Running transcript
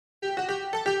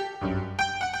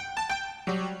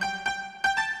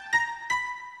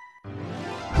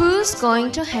Who's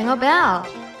going to hang a bell?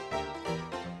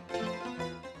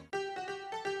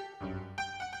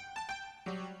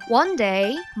 One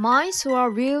day, mice who are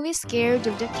really scared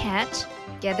of the cat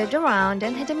gathered around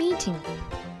and had a meeting.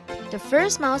 The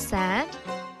first mouse said,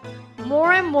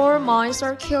 "More and more mice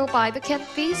are killed by the cat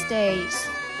these days.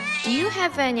 Do you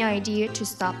have any idea to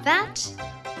stop that?"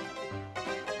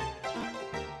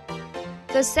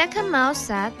 The second mouse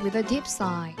said with a deep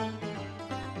sigh,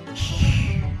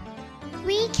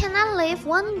 "We cannot live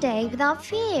one day without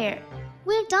fear.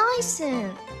 We'll die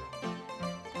soon."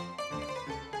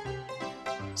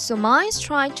 So mice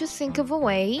tried to think of a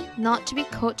way not to be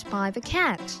caught by the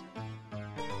cat.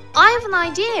 "I have an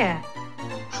idea.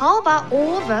 How about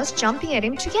all of us jumping at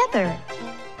him together?"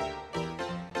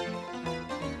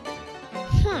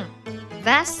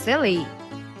 That's silly.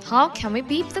 How can we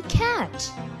beat the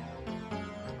cat?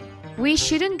 We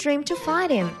shouldn't dream to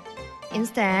fight him.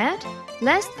 Instead,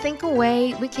 let's think a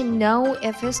way we can know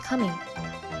if he's coming.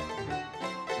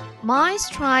 Mice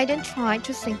tried and tried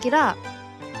to think it up.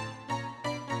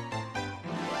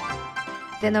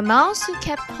 Then a mouse who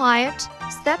kept quiet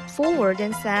stepped forward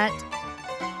and said,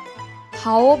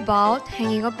 "How about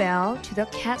hanging a bell to the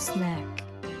cat's neck?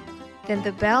 Then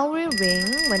the bell will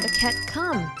ring when the cat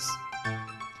comes."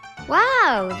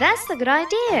 "Wow, that's a good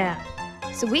idea.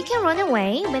 So we can run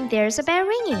away when there's a bell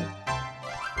ringing."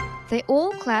 They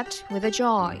all clapped with a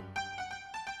joy.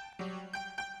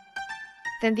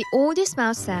 Then the oldest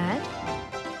mouse said,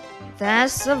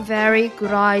 "That's a very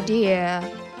good idea.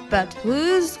 But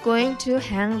who's going to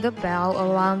hang the bell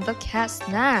around the cat's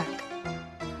neck?"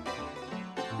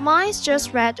 Mice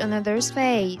just read another's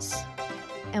face,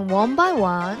 and one by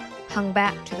one hung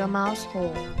back to the mouse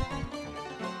hole.